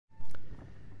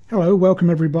Hello, welcome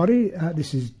everybody.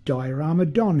 This is Diorama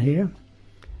Don here.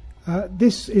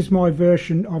 This is my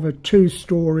version of a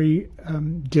two-storey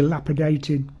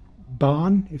dilapidated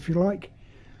barn, if you like,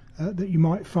 that you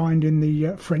might find in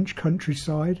the French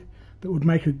countryside, that would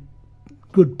make a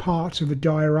good part of a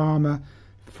diorama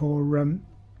for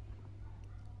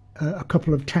a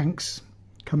couple of tanks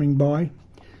coming by.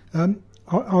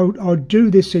 I'll do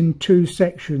this in two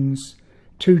sections,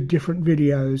 two different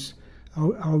videos.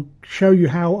 I'll show you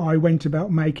how I went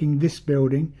about making this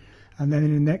building, and then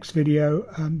in the next video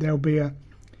there'll be a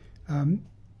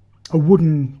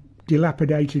wooden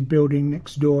dilapidated building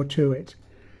next door to it.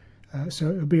 So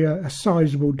it'll be a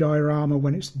sizable diorama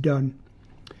when it's done.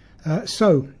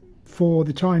 So for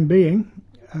the time being,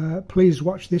 please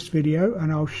watch this video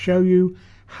and I'll show you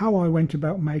how I went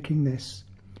about making this.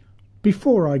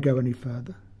 Before I go any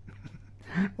further,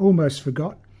 almost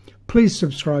forgot, please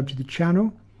subscribe to the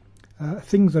channel.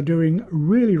 Things are doing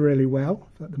really well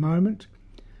at the moment,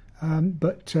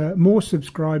 but more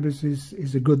subscribers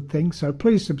is a good thing, so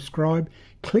please subscribe,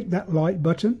 click that like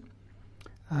button,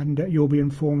 and you'll be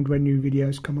informed when new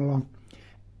videos come along.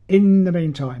 In the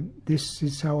meantime, this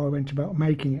is how I went about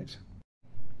making it.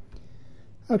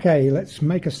 Okay, let's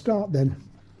make a start then.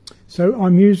 So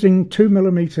I'm using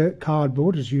 2mm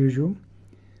cardboard as usual.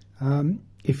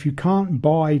 If you can't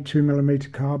buy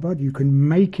 2mm cardboard, you can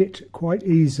make it quite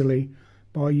easily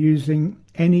by using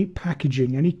any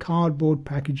packaging, any cardboard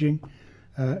packaging,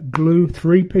 glue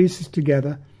 3 pieces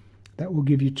together. That will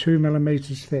give you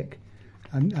 2mm thick,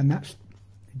 and that's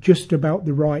just about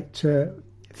the right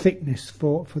thickness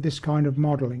for this kind of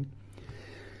modelling.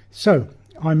 So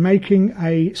I'm making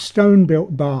a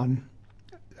stone-built barn,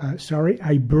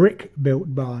 a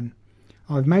brick-built barn.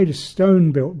 I've made a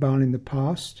stone-built barn in the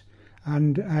past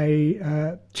and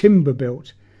a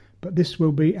timber-built, but this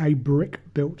will be a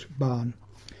brick-built barn.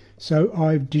 So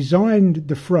I've designed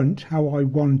the front how I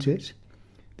want it.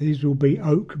 These will be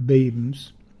oak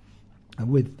beams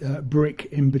with brick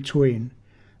in between,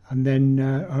 and then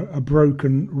a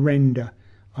broken render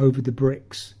over the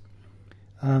bricks.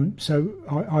 So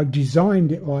I've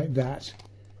designed it like that.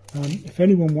 If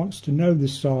anyone wants to know the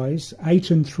size,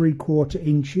 8 3/4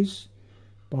 inches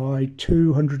by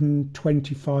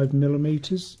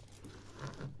 225mm,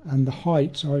 and the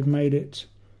height I've made it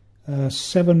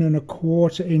 7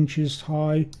 1/4 inches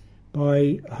high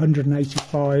by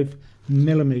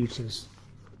 185mm.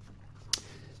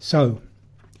 So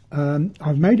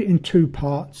I've made it in 2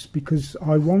 parts because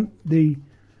I want it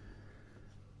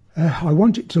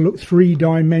to look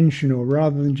 3-dimensional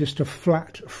rather than just a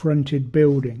flat fronted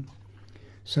building.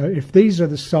 So if these are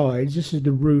the sides, this is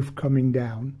the roof coming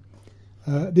down.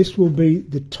 This will be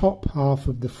the top half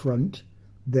of the front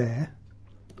there.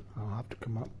 I'll have to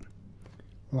come up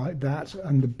like that,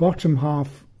 and the bottom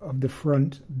half of the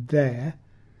front there,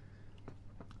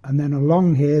 and then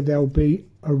along here there'll be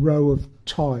a row of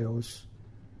tiles.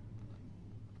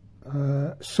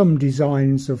 Some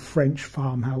designs of French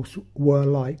farmhouse were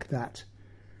like that,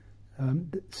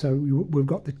 so we've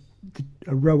got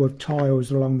a row of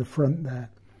tiles along the front there.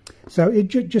 So it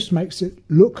just makes it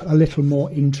look a little more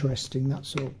interesting,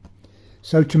 that's all.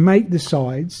 So to make the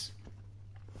sides,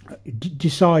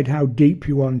 decide how deep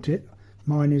you want it.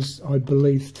 Mine is, I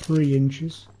believe, 3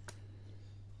 inches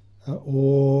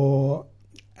or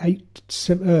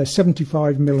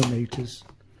 75mm.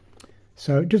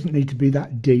 So it doesn't need to be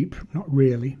that deep, not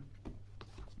really.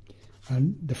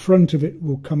 And the front of it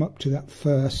will come up to that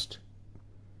first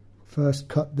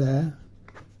cut there,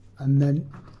 and then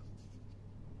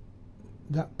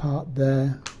that part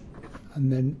there,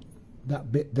 and then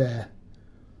that bit there.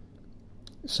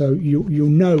 So you'll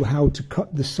know how to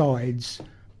cut the sides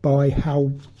by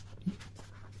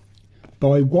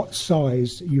what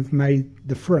size you've made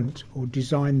the front or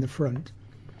designed the front.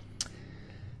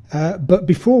 But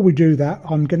before we do that,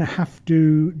 I'm going to have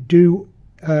to do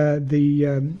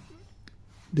the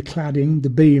cladding, the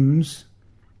beams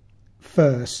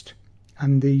first,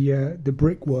 and the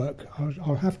brickwork.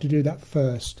 I'll have to do that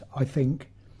first, I think.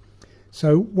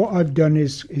 So what I've done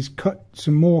is cut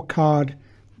some more card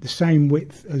the same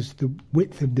width as the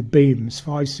width of the beams,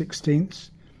 5/16,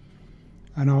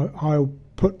 and I'll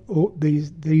put all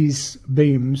these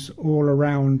beams all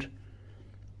around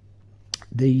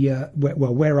the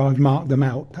where I've marked them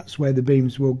out. That's where the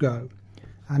beams will go,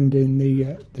 and in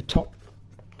the top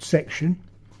section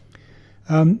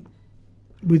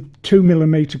with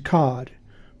 2mm card,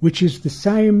 which is the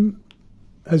same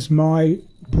as my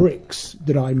bricks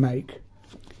that I make.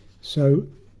 So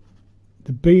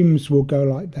the beams will go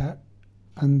like that,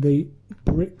 and the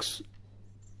bricks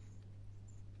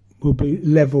will be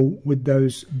level with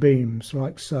those beams,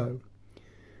 like so.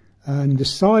 And the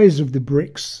size of the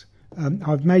bricks,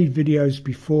 I've made videos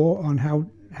before on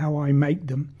how I make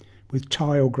them with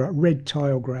tile grout, red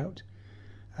tile grout,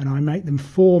 and I make them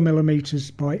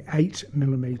 4mm by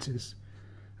 8mm.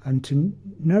 And to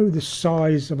know the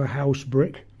size of a house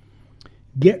brick,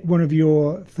 get one of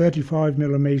your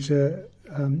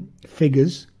 35mm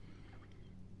figures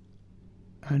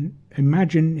and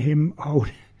imagine him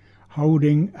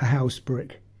holding a house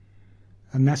brick,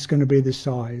 and that's going to be the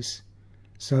size.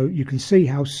 So you can see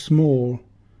how small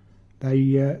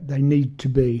they need to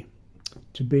be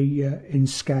in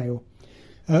scale.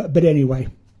 But anyway,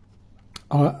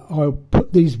 I'll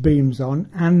put these beams on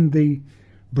and the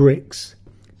bricks,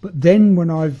 but then when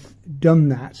I've done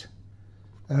that,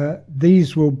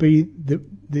 these will be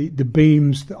the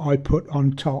beams that I put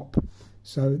on top.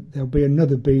 So there'll be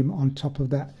another beam on top of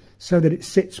that, so that it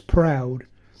sits proud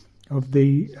of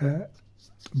the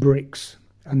bricks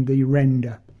and the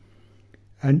render.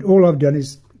 And all I've done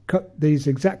is cut these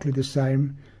exactly the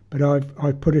same, but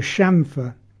I've put a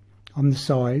chamfer on the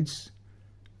sides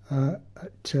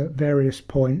at various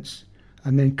points,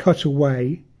 and then cut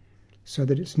away so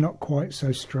that it's not quite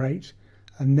so straight.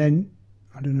 And then,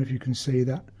 I don't know if you can see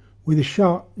that, with a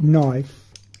sharp knife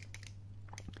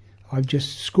I've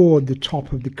just scored the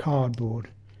top of the cardboard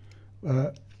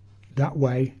that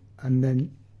way, and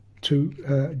then two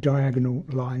diagonal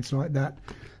lines like that,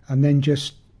 and then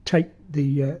just take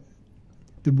the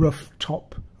rough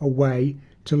top away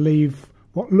to leave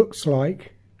what looks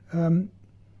like a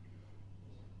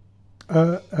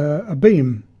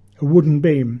beam, a wooden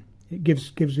beam. It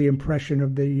gives the impression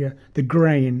of the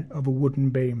grain of a wooden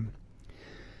beam.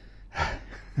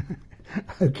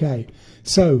 Okay,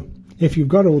 so if you've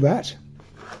got all that,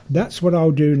 that's what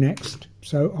I'll do next.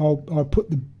 So I'll put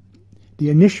the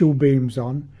initial beams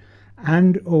on,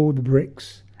 and all the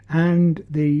bricks and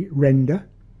the render,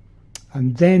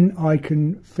 and then I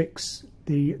can fix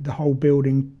the whole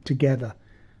building together.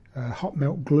 Hot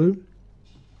melt glue.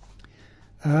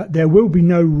 There will be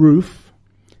no roof.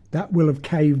 That will have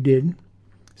caved in,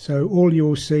 so all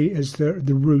you'll see is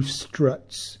the roof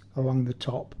struts along the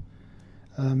top.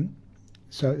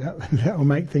 So that'll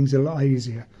make things a lot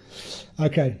easier.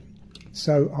 Okay,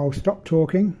 so I'll stop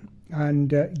talking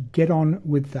and get on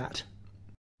with that.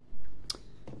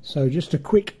 So just a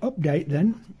quick update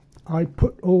then. I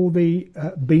put all the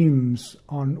beams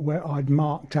on where I'd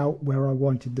marked out where I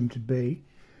wanted them to be.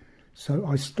 So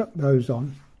I stuck those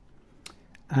on,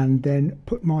 and then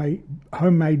put my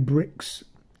homemade bricks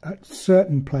at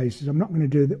certain places. I'm not going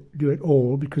to do it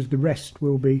all, because the rest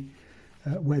will be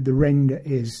where the render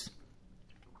is.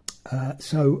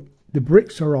 So the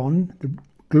bricks are on, the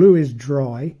glue is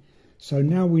dry, so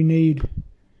now we need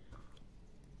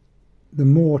the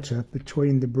mortar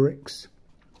between the bricks.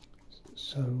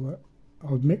 So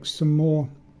I'll mix some more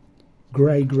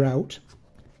grey grout.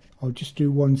 I'll just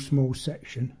do one small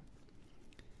section.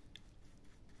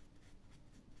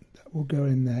 That will go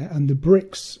in there, and the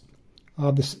bricks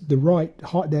are the right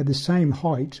height. They're the same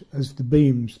height as the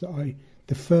beams that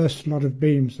the first lot of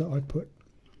beams that I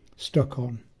stuck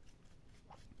on.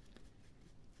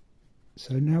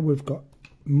 So now we've got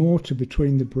mortar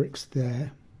between the bricks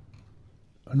there,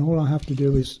 and all I have to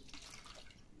do is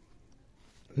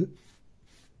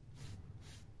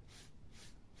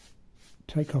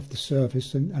take off the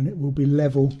surface, and it will be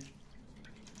level,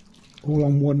 all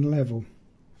on one level,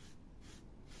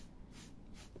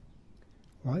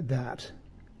 like that.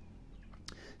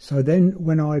 So then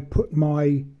when I put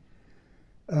my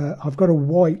I've got a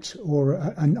white or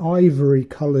an ivory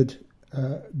coloured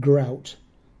grout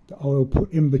that I will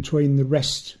put in between the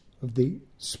rest of the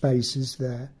spaces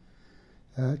there,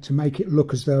 to make it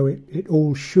look as though it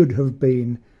all should have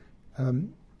been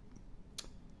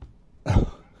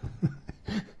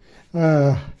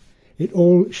it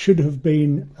all should have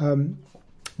been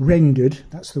rendered.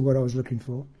 That's the word I was looking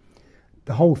for.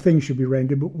 The whole thing should be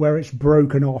rendered, but where it's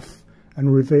broken off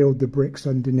and revealed the bricks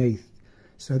underneath.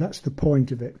 So that's the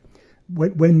point of it.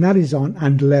 When that is on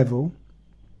and level,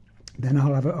 then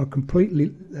I'll have a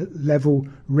completely level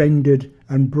rendered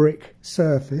and brick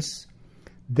surface.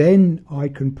 Then I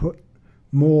can put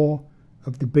more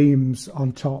of the beams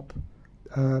on top,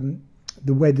 the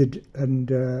weathered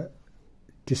and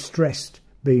distressed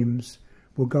beams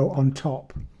will go on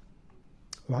top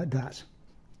like that.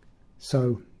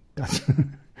 So that's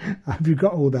have you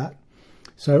got all that?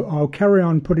 So I'll carry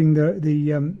on putting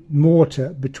the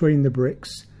mortar between the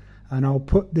bricks, and I'll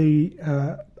put the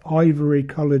ivory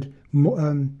coloured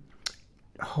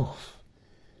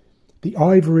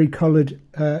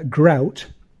grout.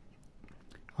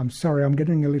 I'm sorry, I'm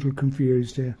getting a little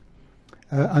confused here,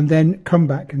 and then come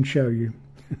back and show you.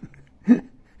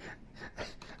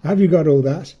 Have you got all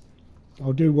that?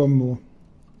 I'll do one more.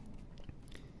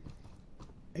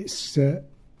 It's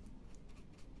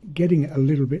getting it a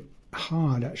little bit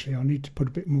hard actually. I need to put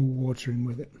a bit more water in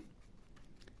with it.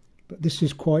 But this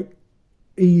is quite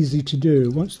easy to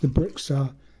do once the bricks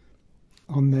are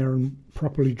on there and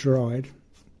properly dried.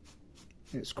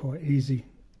 It's quite easy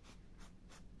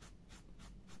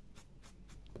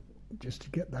just to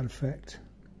get that effect.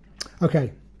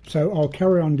 Okay, so I'll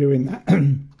carry on doing that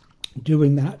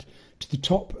doing that to the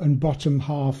top and bottom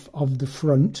half of the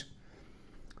front.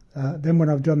 Then when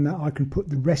I've done that, I can put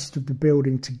the rest of the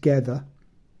building together.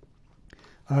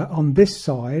 On this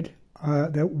side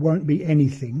there won't be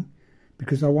anything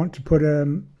because I want to put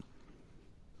a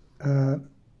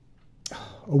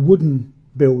wooden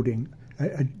building,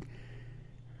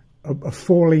 a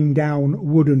falling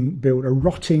down wooden build, a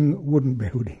rotting wooden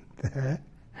building there.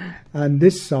 And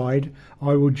this side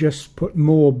I will just put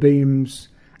more beams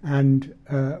and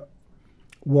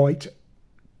white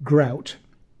grout.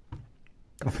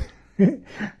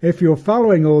 If you're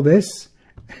following all this,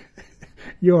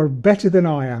 you're better than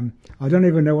I am. I don't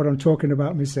even know what I'm talking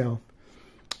about myself.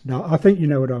 Now, I think you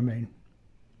know what I mean.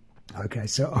 Okay,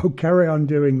 so I'll carry on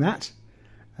doing that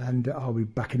and I'll be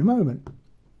back in a moment.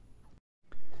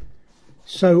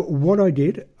 So what I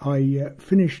did, I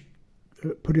finished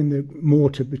putting the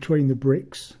mortar between the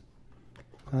bricks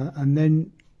and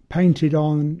then painted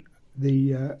on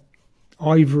the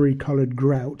ivory coloured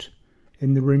grout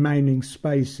in the remaining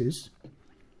spaces.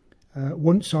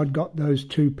 Once I'd got those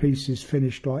two pieces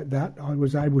finished like that, I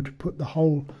was able to put the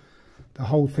whole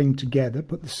thing together,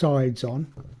 put the sides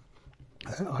on.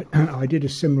 I did a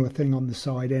similar thing on the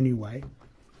side anyway.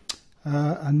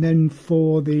 And then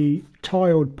for the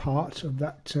tiled part of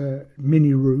that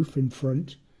mini roof in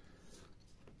front,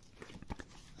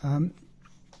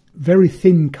 very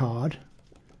thin card,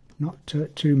 not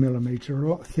 2mm, a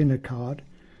lot thinner card.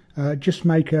 Just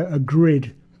make a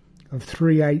grid of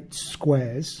 3/8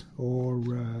 squares, or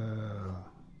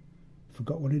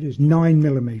forgot what it is,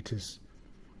 9mm,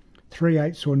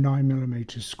 3/8 or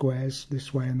 9mm squares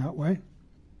this way and that way,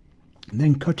 and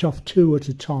then cut off 2 at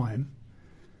a time.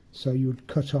 So you would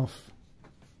cut off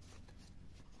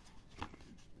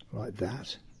like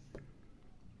that,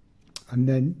 and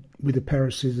then with a pair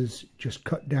of scissors just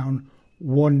cut down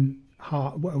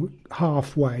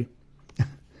halfway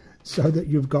so that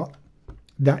you've got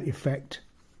that effect.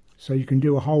 So you can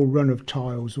do a whole run of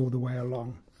tiles all the way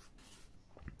along.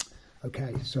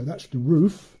 Okay, so that's the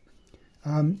roof.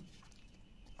 I'm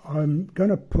going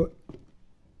to put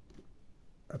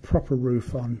a proper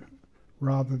roof on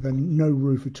rather than no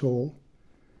roof at all,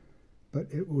 but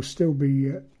it will still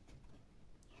be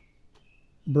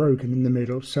broken in the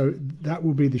middle, so that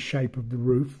will be the shape of the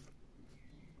roof,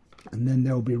 and then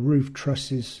there'll be roof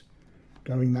trusses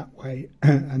going that way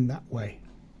and that way.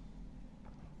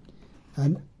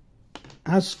 And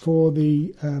as for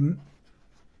the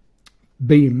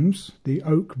beams, the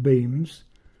oak beams,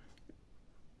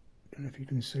 I don't know if you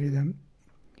can see them,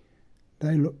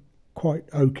 they look quite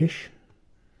oakish.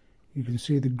 You can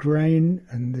see the grain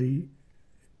and the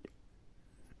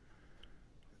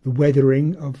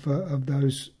weathering of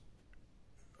those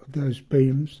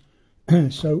beams.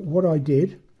 So what I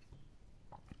did,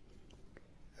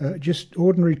 just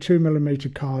ordinary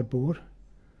 2mm cardboard,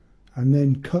 and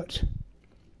then cut,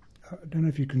 I don't know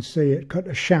if you can see it, cut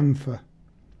a chamfer,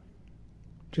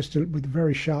 just with a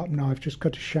very sharp knife, just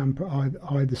cut a chamfer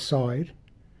either side,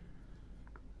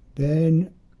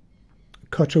 then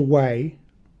cut away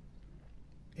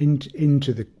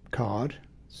into the card,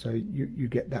 so you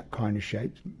get that kind of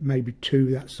shape, maybe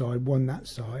 2 that side, 1 that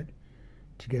side,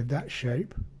 to give that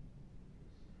shape.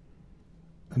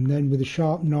 And then with a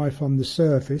sharp knife on the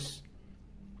surface,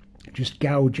 just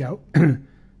gouge out the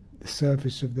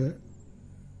surface of the,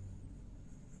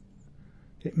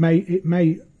 it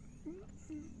may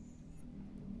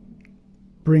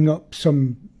bring up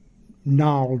some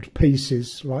gnarled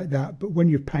pieces like that, but when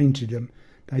you've painted them,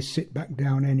 they sit back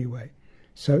down anyway.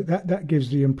 So that gives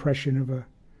the impression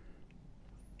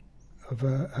of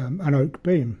an oak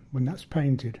beam when that's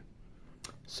painted.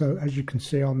 So as you can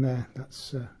see on there,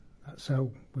 that's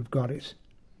how we've got it.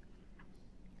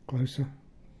 Closer.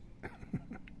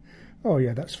 Oh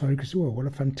yeah, that's focused. Oh, what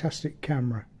a fantastic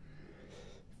camera.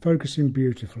 Focusing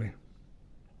beautifully.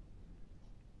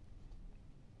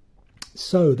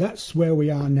 So that's where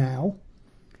we are now.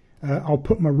 I'll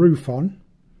put my roof on,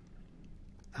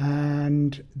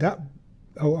 and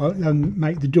I'll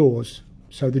make the doors.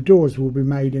 So the doors will be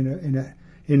made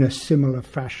in a similar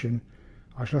fashion.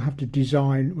 I shall have to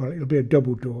design, well, it'll be a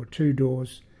double door, 2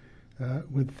 doors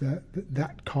with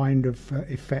that kind of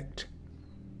effect.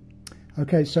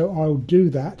 Okay, so I'll do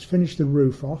that, finish the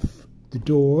roof off, the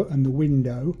door and the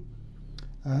window.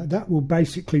 That will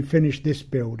basically finish this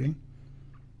building,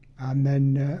 and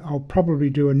then I'll probably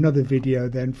do another video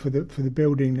then for the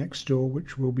building next door,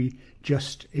 which will be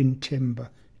just in timber,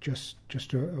 just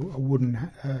a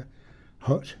wooden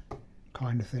hut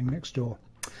kind of thing next door.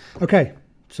 Okay,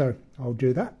 so I'll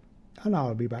do that and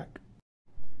I'll be back.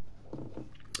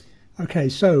 Okay,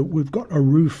 so we've got a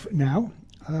roof now.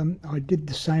 I did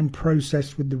the same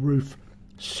process with the roof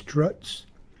struts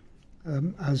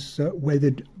as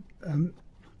weathered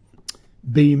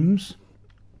beams.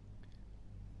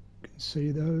 You can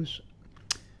see those,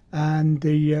 and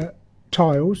the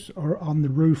tiles are on the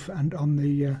roof and on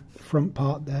the front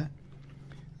part there,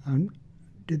 and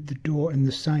did the door in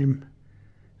the same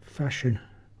fashion,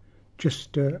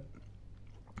 just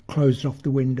closed off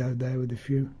the window there with a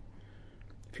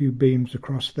few beams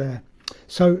across there.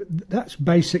 So that's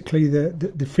basically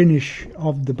the finish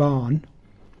of the barn,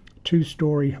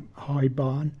 2-story high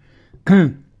barn.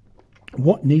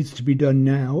 What needs to be done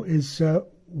now is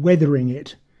weathering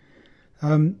it.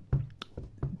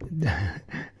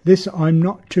 This I'm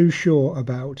not too sure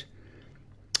about.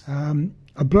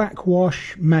 A black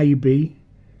wash maybe,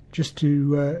 just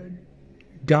to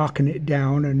darken it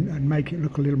down and make it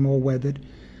look a little more weathered,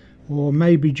 or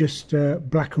maybe just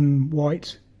black and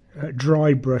white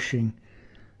dry brushing.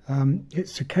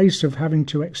 It's a case of having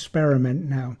to experiment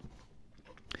now.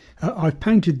 I've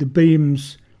painted the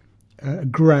beams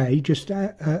grey, just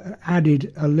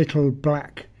added a little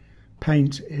black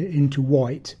paint into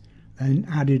white and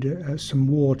added some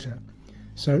water.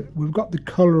 So we've got the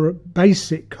colour,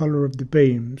 basic colour of the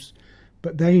beams,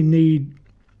 but they need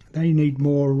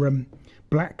more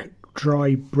black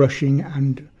dry brushing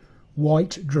and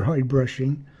white dry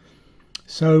brushing.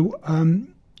 So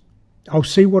I'll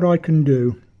see what I can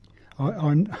do.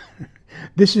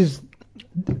 This is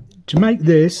to make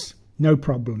this no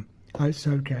problem. It's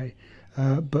okay,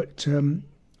 but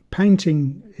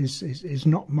painting is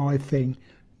not my thing,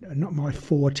 not my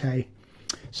forte.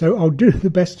 So I'll do the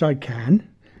best I can,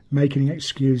 making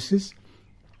excuses,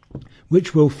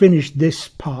 which will finish this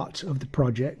part of the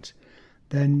project.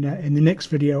 Then in the next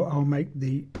video I'll make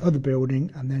the other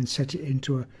building and then set it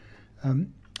into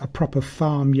a proper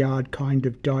farmyard kind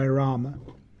of diorama.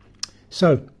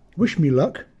 So wish me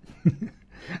luck,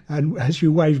 and as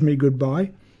you wave me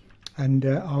goodbye, and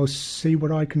I'll see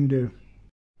what I can do.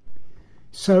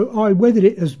 So I weathered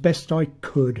it as best I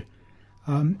could.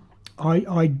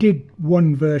 I did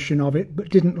one version of it but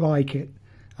didn't like it,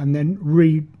 and then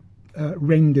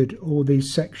rendered all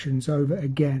these sections over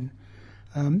again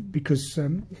because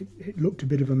it looked a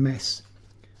bit of a mess.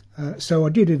 So I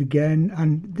did it again,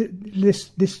 and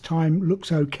this time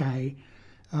looks okay.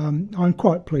 I'm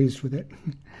quite pleased with it.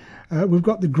 We've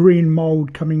got the green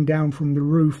mould coming down from the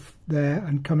roof there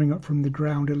and coming up from the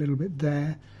ground a little bit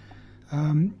there.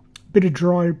 Bit of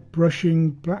dry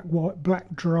brushing, black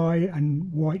dry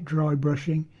and white dry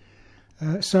brushing.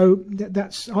 So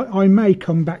that's I may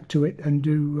come back to it and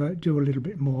do a little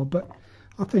bit more, but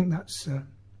I think that's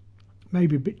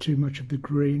maybe a bit too much of the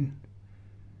green.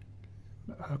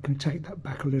 I can take that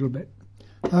back a little bit.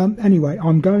 Anyway,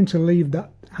 I'm going to leave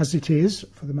that as it is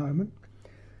for the moment.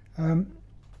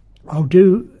 I'll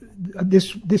do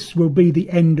this will be the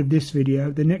end of this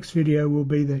video. The next video will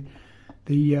be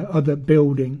the other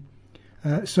building.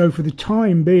 So for the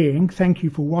time being, thank you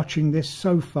for watching this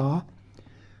so far.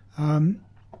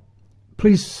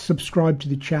 Please subscribe to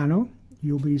the channel.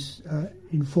 You'll be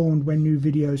informed when new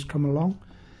videos come along.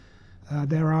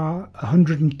 There are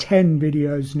 110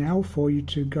 videos now for you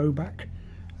to go back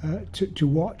to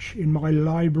watch in my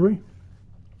library.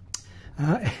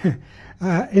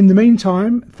 In the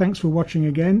meantime, thanks for watching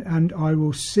again, and I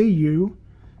will see you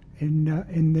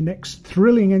in the next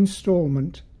thrilling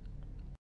installment